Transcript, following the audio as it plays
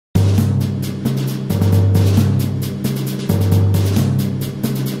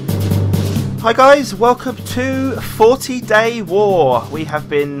Hi guys, welcome to 40-Day War. We've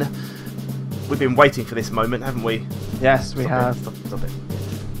been waiting for this moment, haven't we? Yes, we have. Stop it.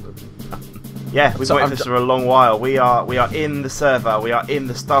 Yeah, we've been waiting for this for a long while. We are in the server. We are in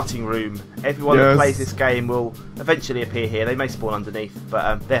the starting room. Everyone that plays this game will eventually appear here. They may spawn underneath,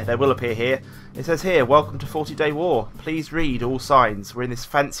 but they will appear here. It says here, welcome to 40-Day War. Please read all signs. We're in this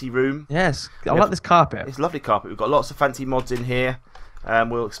fancy room. Yes, I like this carpet. It's lovely carpet. We've got lots of fancy mods in here.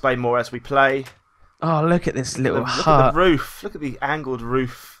 We'll explain more as we play. Oh, look at this little hut. Look at the roof. Look at the angled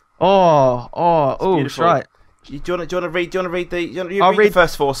roof. Oh, that's right. Do you want to read the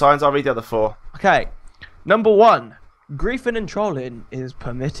first 4 signs? I'll read the other 4. Okay. Number 1, griefing and trolling is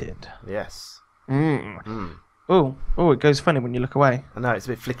permitted. Yes. Oh, it goes funny when you look away. I know, it's a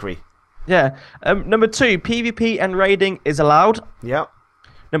bit flickery. Yeah. Number 2, PvP and raiding is allowed. Yep.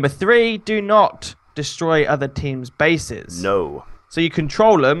 Number 3, do not destroy other teams' bases. No. So you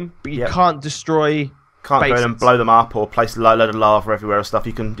control them, but you can't destroy. Can't go in and blow them up or place a load of lava everywhere or stuff.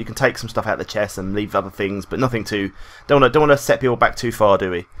 You can take some stuff out of the chest and leave other things, but nothing too. Don't want to set people back too far, do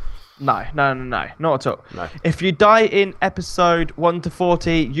we? No, not at all. No. If you die in episode 1 to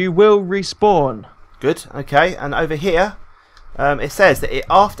 40, you will respawn. Good. Okay. And over here, it says that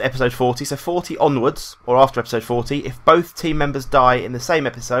after episode 40, so 40 onwards, or after episode 40, if both team members die in the same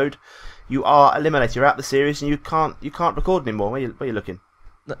episode, you are eliminated. You're out of the series, and you can't record anymore. Where you looking?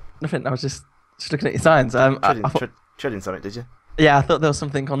 Nothing. I was just looking at your signs. Treading something, did you? Yeah, I thought there was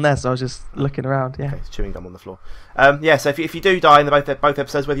something on there, so I was just looking around. Yeah. Okay, it's chewing gum on the floor. Yeah. So if you do die in both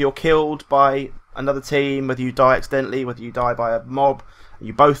episodes, whether you're killed by another team, whether you die accidentally, whether you die by a mob,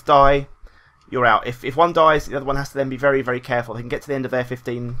 you both die, you're out. If one dies, the other one has to then be very, very careful. They can get to the end of their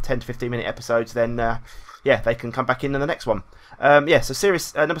 10 to 15 minute episodes, then they can come back in the next one. So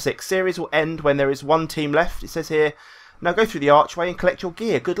series number 6. Series will end when there is one team left. It says here, now go through the archway and collect your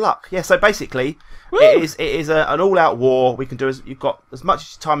gear. Good luck. Yeah. So basically, it is an all-out war. We can do you've got as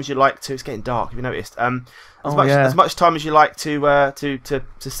much time as you like to. It's getting dark. Have you noticed? As much time as you like to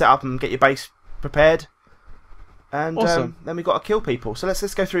set up and get your base prepared. And awesome. Then we've got to kill people. So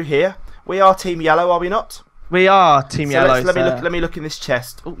let's go through here. We are Team Yellow, are we not? We are Team Yellow. Let me look in this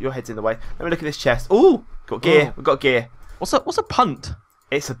chest. Oh, your head's in the way. Let me look in this chest. Oh, got gear. We've got gear. What's a punt?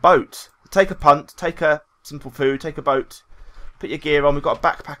 It's a boat. Take a punt. Take a simple food. Take a boat. Put your gear on. We've got a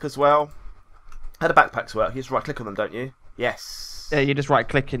backpack as well. How do backpacks work? You just right click on them, don't you? Yes. Yeah, you just right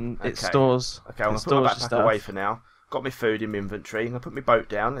click and it stores. Okay, I'm gonna put my backpack away for now. Got my food in my inventory. I'm gonna put my boat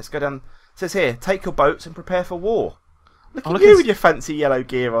down. Let's go down. It says here, take your boats and prepare for war. Look at you with your fancy yellow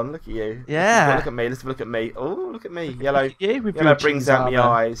gear on. Look at you. Yeah. Look at me. Let's look at me. Oh, look at me. Yellow. Yellow brings out my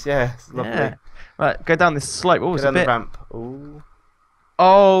eyes. Yeah, it's lovely. Yeah. Right, go down this slope. Oh, go down the ramp. Ooh.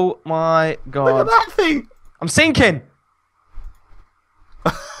 Oh my god. Look at that thing. I'm sinking.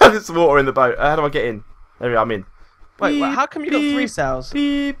 There's water in the boat. How do I get in? There we are. I'm in. Wait, how come you got 3 cells?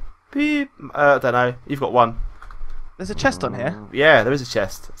 Beep, beep. I don't know. You've got 1. There's a chest on here. Yeah, there is a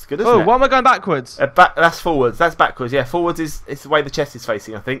chest. It's good, isn't it? Oh, why am I going backwards? That's forwards. That's backwards. Yeah, forwards is the way the chest is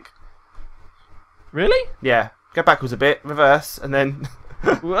facing, I think. Really? Yeah. Go backwards a bit, reverse, and then...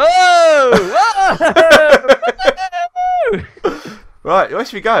 Whoa! Whoa! Right, where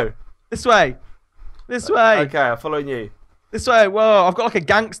should we go? This way. This way. Okay, I'm following you. This way. Whoa, I've got like a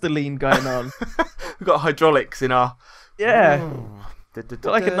gangster lean going on. We've got hydraulics in our... Yeah.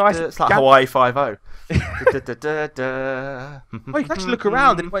 Like a nice... It's like Hawaii 5-0. Oh, you can actually look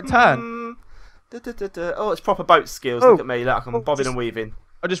around and it won't turn. Oh, it's proper boat skills. Look at me. Look, I'm bobbing and weaving.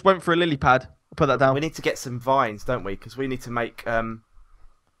 I just went for a lily pad. I'll put that down. We need to get some vines, don't we? Because we need to make...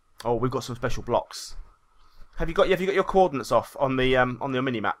 Oh, we've got some special blocks. Have you got your coordinates off on the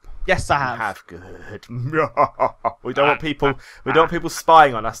mini map? Yes, I have. You have. Good. We don't want people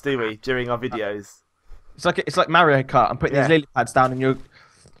spying on us, do we? During our videos. It's like Mario Kart. I'm putting these lily pads down, and you're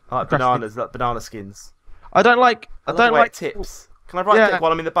like bananas, like banana skins. I don't like tips. Can I right click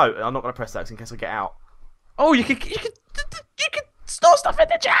while I'm in the boat? I'm not going to press that in case I get out. Oh, you can store stuff in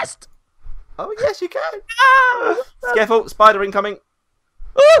the chest. Oh yes, you can. Careful, spider incoming.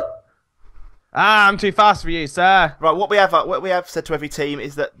 I'm too fast for you, sir. Right, what we have said to every team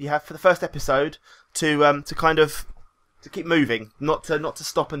is that you have for the first episode to keep moving, not to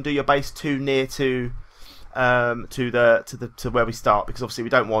stop and do your base too near to where we start, because obviously we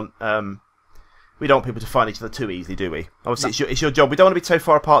don't want people to find each other too easily, do we? Obviously, it's your job. We don't want to be so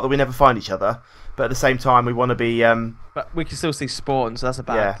far apart that we never find each other, but at the same time we want to be. But we can still see spawns, so that's a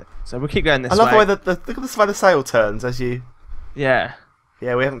bad thing. So we'll keep going this way. I love the way look at the way the sail turns as you. Yeah.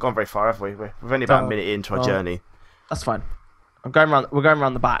 Yeah, we haven't gone very far, have we? We're only about a minute into our journey. That's fine. We're going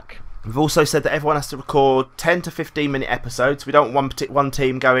around the back. We've also said that everyone has to record 10 to 15 minute episodes. We don't want one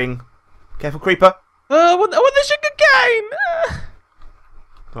team going Careful, creeper. I want the sugar cane.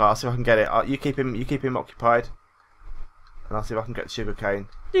 Right, I'll see if I can get it. You keep him occupied, and I'll see if I can get the sugar cane.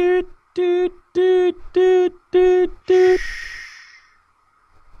 Do, do, do, do, do, do.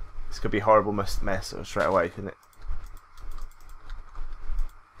 This could be a horrible mess straight away, couldn't it?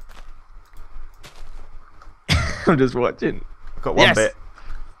 I'm just watching. I've got one bit.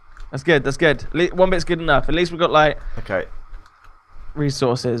 That's good. That's good. One bit's good enough. At least we've got like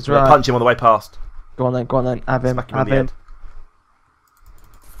resources. Right. Punch him on the way past. Go on then. Go on then. Have him. Have him.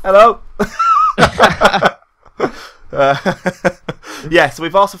 Hello. Yeah. So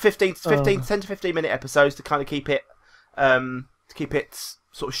we've asked for 10 to 15 minute episodes to kind of keep it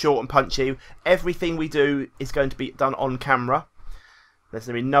sort of short and punchy. Everything we do is going to be done on camera. There's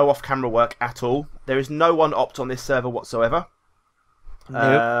going to be no off-camera work at all. There is no one opt on this server whatsoever.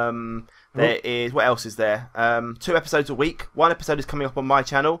 Nope. There is, what else is there? 2 episodes a week. 1 episode is coming up on my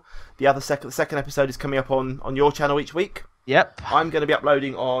channel. The second episode is coming up on your channel each week. Yep. I'm going to be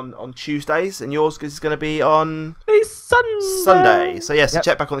uploading on Tuesdays, and yours is going to be on Sunday. So yes,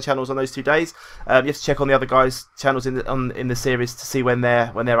 check back on the channels on those 2 days. You have to check on the other guys' channels in the series to see when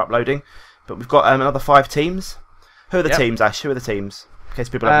they're uploading. But we've got another 5 teams. Who are the teams, Ash? Who are the teams? In case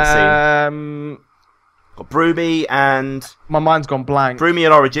people haven't seen. Got Broomy and... My mind's gone blank. Broomy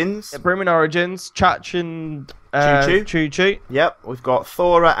and Originz. Yeah, Broomy and Originz. Chache and... ChooChoo. ChooChoo. Yep. We've got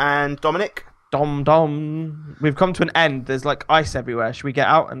Thora and Dominic. Dom. We've come to an end. There's like ice everywhere. Should we get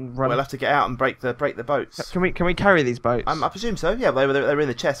out and run? We'll have to get out and break the boats. Can we carry these boats? I presume so. Yeah, they were in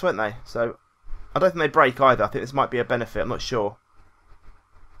the chest, weren't they? So I don't think they break either. I think this might be a benefit. I'm not sure.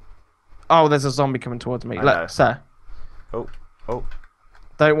 Oh, there's a zombie coming towards me. Look, sir. Oh.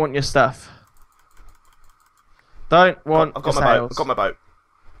 Don't want your stuff. Don't want. I've got my boat. I've got my boat.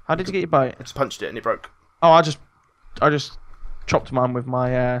 How did you get your boat? I just punched it and it broke. Oh, I just chopped mine with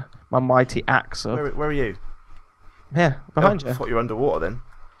my my mighty axe. Where are you? Yeah, behind you. I thought you were underwater then.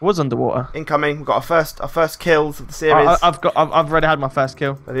 I was underwater. Incoming. We've got our first kills of the series. I've already had my first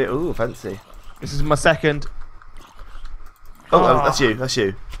kill. Ooh, fancy. This is my second. Oh, that's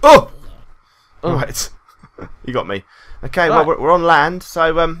you. Oh! Right. You got me. Okay, well we're on land,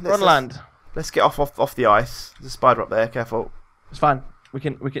 so let's get off the ice. There's a spider up there. Careful. It's fine. We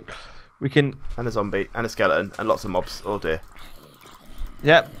can. And a zombie and a skeleton and lots of mobs. Oh dear.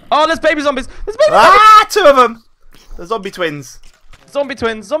 Yep. Oh, there's baby zombies. There's baby zombies. 2 of them. The zombie twins.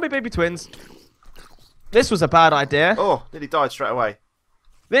 Zombie baby twins. This was a bad idea. Oh, nearly died straight away.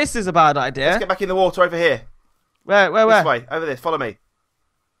 This is a bad idea. Let's get back in the water over here. Where? This way. Over this. Follow me.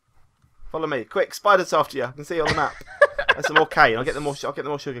 Follow me. Quick, spiders after you. I can see you on the map. There's some more cane. I'll get them more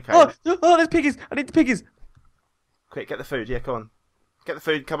sugar cane. Oh, there's piggies. I need the piggies. Quick, get the food. Yeah, come on. Get the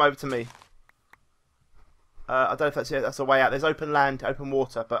food. Come over to me. I don't know if that's a way out. There's open land, open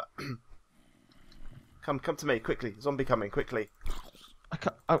water, but come to me quickly. Zombie coming quickly.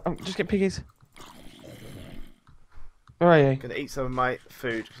 I'm just getting piggies. Where are you? I'm gonna eat some of my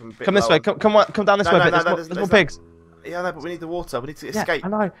food. Come this way. Come down this way. There's more pigs. Yeah, no, but we need the water. We need to escape.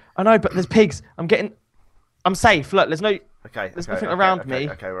 I know, but there's pigs. I'm safe. Look, there's no. Okay. There's nothing around me.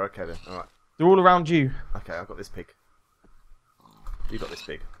 Okay, we're okay then. All right. They're all around you. Okay, I've got this pig. You got this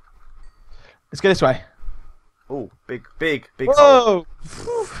pig. Let's go this way. Oh, big Whoa!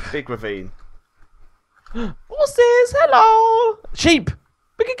 Hole. Big ravine. Horses, hello! Sheep!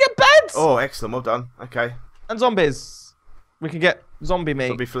 We can get beds! Oh, excellent, well done. Okay. And zombies. We can get zombie meat.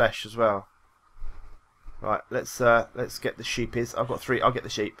 Zombie flesh as well. Right, let's get the sheepies. I've got 3. I'll get the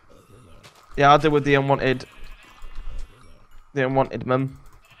sheep. Yeah, I'll deal with the unwanted. The unwanted mum.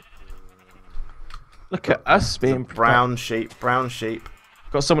 Look at us being brown sheep.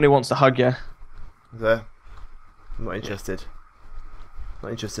 Got someone who wants to hug you. There. I'm not interested.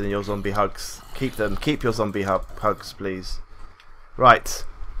 Not interested in your zombie hugs. Keep them. Keep your zombie hugs, please. Right.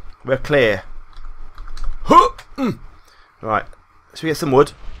 We're clear. Right. Should we get some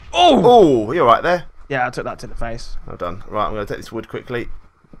wood? Oh, you're right there. Yeah, I took that to the face. Well done. Right, I'm going to take this wood quickly.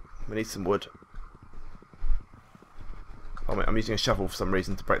 We need some wood. Oh, I'm using a shovel for some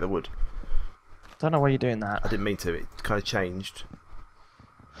reason to break the wood. Don't know why you're doing that. I didn't mean to. It kind of changed.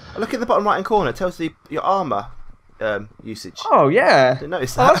 Look at the bottom right-hand corner. It tells your armour usage. Oh, yeah. Didn't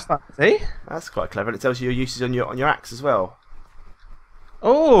notice that. That's fancy. That's quite clever. And it tells you your usage on your axe as well.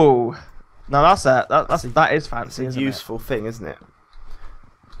 Oh. No, that is fancy. It's a useful thing, isn't it?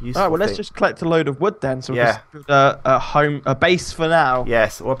 Alright, well, let's just collect a load of wood then, so we can build a base for now.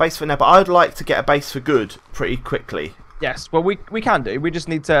 Yes, well, a base for now, but I'd like to get a base for good pretty quickly. Yes, well, we can do. We just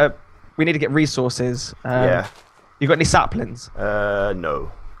need to get resources. Yeah. You got any saplings?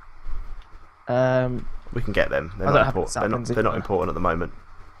 No. We can get them. They're not important at the moment.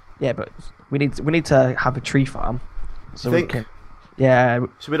 Yeah, but we need to have a tree farm. So you think? we can. Yeah.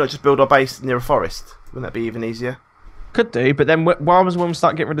 Should we not just build our base near a forest? Wouldn't that be even easier? Could do, but then when we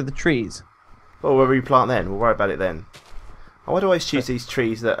start getting rid of the trees? Well, where we plant then? We'll worry about it then. I would always choose these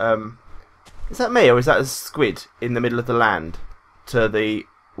trees that is that me or is that a squid in the middle of the land to the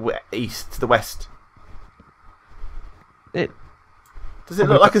east, to the west? Does it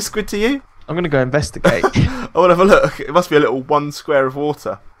look like a squid to you? I'm gonna go investigate. I want to have a look. It must be a little 1 square of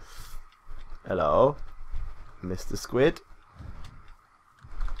water. Hello, Mr. Squid.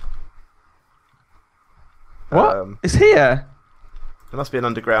 What? It's here. There must be an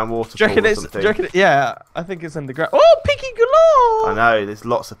underground waterfall or something. Yeah, I think it's underground. Oh, piggy galore! I know, there's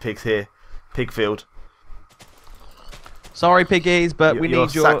lots of pigs here. Pig field. Sorry, piggies, but we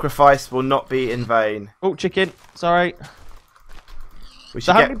need your sacrifice will not be in vain. Oh, chicken. Sorry.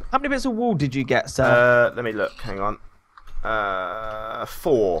 So how many bits of wool did you get, sir? Let me look. Hang on.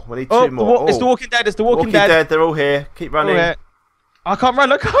 4. We need 2 more. It's the Walking Dead. It's the Walking Dead. They're all here. Keep running. I can't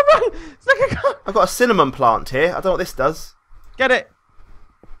run. I can't run. It's like I can't. I've got a cinnamon plant here. I don't know what this does. Get it.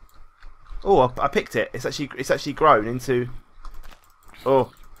 Oh, I picked it. It's actually grown into.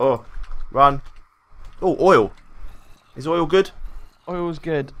 Oh, run. Oh, oil. Is oil good? Oil's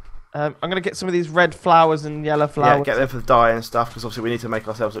good. I'm gonna get some of these red flowers and yellow flowers. Yeah, get them for the dye and stuff because obviously we need to make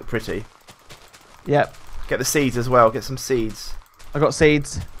ourselves look pretty. Yep. Get the seeds as well. Get some seeds. I got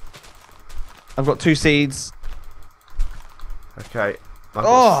seeds. I've got 2 seeds. Okay.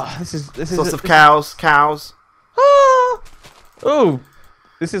 This is lots of cows. Oh,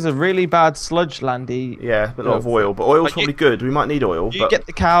 this is a really bad sludge landy. Yeah, but a lot of oil. But oil's probably good. We might need oil. You get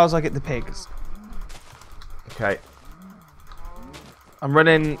the cows, I get the pigs. Okay. I'm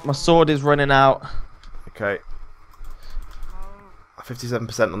running. My sword is running out. Okay.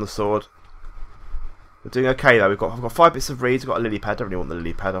 57% on the sword. We're doing okay though. I've got 5 bits of reeds. We've got a lily pad. I don't really want the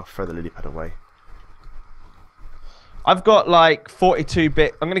lily pad. I'll throw the lily pad away. I've got like 42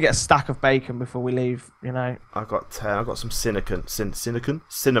 bit. I'm gonna get a stack of bacon before we leave. You know. I've got 10. I've got some cinnamon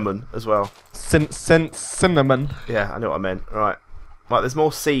as well. Cinnamon. Yeah, I know what I meant. Right. There's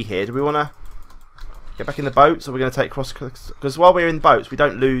more sea here. Do we want to get back in the boats, or we're going to take cross? Because while we're in the boats, we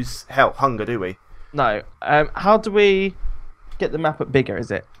don't lose hunger, do we? No. How do we get the map up bigger?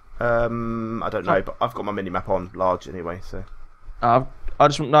 Is it? I don't know, but I've got my mini map on large anyway. So. I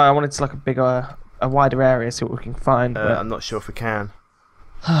just no. I wanted to like a wider area, see what we can find. I'm not sure if we can.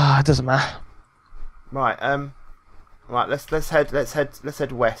 It doesn't matter. Right. Right. Let's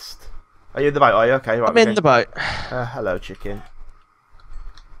head west. Are you in the boat? Are you okay? Right, I'm in the boat. Hello, chicken.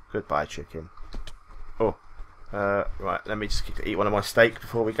 Goodbye, chicken. Oh. Right. Let me just eat one of my steak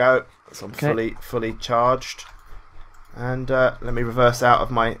before we go. So I'm fully charged. And let me reverse out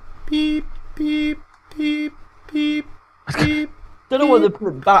of my beep beep beep beep beep. Don't know why they put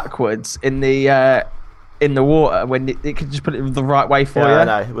it backwards in the water when it could just put it the right way for you. I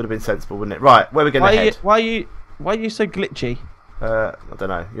know, it would have been sensible, wouldn't it? Right, where are we going to head? Why are you so glitchy? I don't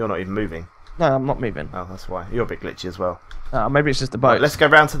know. You're not even moving. No, I'm not moving. Oh, that's why. You're a bit glitchy as well. Maybe it's just the boat. Right, let's go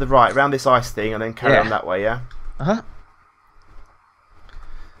round to the right, round this ice thing, and then carry on that way. Yeah.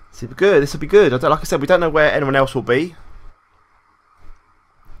 This will be good. This will be good. Like I said, we don't know where anyone else will be.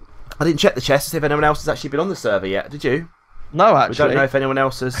 I didn't check the chest to see if anyone else has actually been on the server yet. Did you? No, actually. We don't know if anyone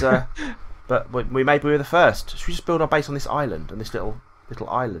else has, but we maybe we're the first. Should we just build our base on this island, on this little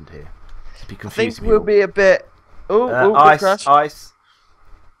island here? To be confusing. I think we'll be a bit. Ice.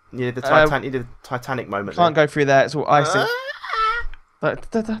 Yeah, the Titanic moment. Can't go through there. It's all icy.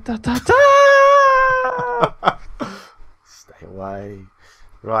 Stay away.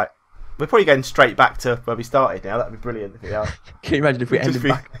 Right. We're probably going straight back to where we started now. That'd be brilliant if we are. Can you imagine if we ended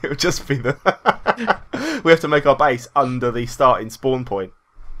back? It would just be the. We have to make our base under the starting spawn point.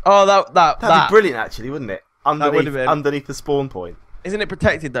 Oh, that'd be brilliant, actually, wouldn't it? Underneath the spawn point. Isn't it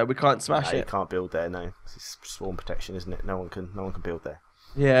protected though? We can't smash it. You can't build there. No, it's spawn protection, isn't it? No one can build there.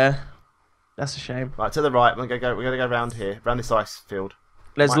 Yeah, that's a shame. Right, to the right. We're gonna go round here, round this ice field.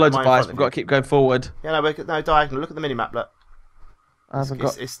 There's loads of ice. We've got to keep going forward. Yeah, no, diagonal. Look at the mini map. Look.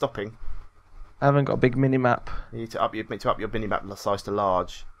 It's stopping. I haven't got a big mini map. You need to up your mini map size to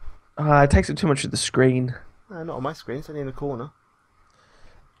large. It takes up too much of the screen. No, not on my screen. It's only in the corner.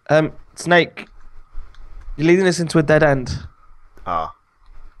 Snake, you're leading us into a dead end.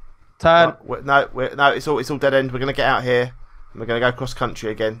 Turn. No, it's all dead end. We're gonna get out here. And we're gonna go cross country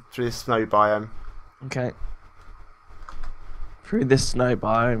again through this snow biome. Okay. Through this snow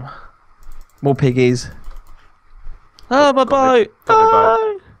biome. More piggies. Oh, my boat!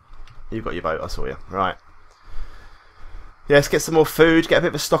 You've got your boat, I saw you. Right. Yeah, let's get some more food, get a bit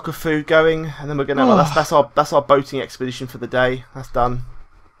of a stock of food going, and then we're gonna. That's our boating expedition for the day. That's done.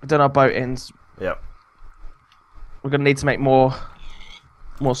 We've done our boat ins. Yep. We're gonna need to make more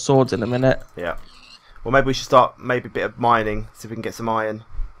swords in a minute. Yeah. Well, maybe we should start a bit of mining, see if we can get some iron.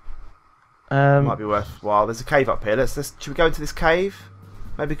 Might be worthwhile. There's a cave up here. Should we go into this cave?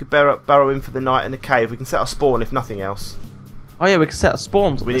 Maybe we could burrow in for the night in the cave. We can set our spawn if nothing else. Oh yeah, we can set our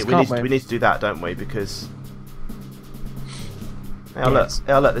spawns. We need to do that, don't we? Because look,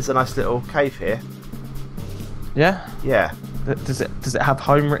 there's a nice little cave here. Yeah. Yeah. Does it have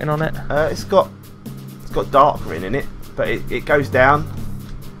home written on it? It's got dark written in it, but it goes down.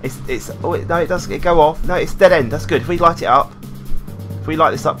 No, it does. It go off. No, it's dead end. That's good. If we light it up, if we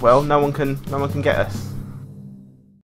light this up well, no one can get us.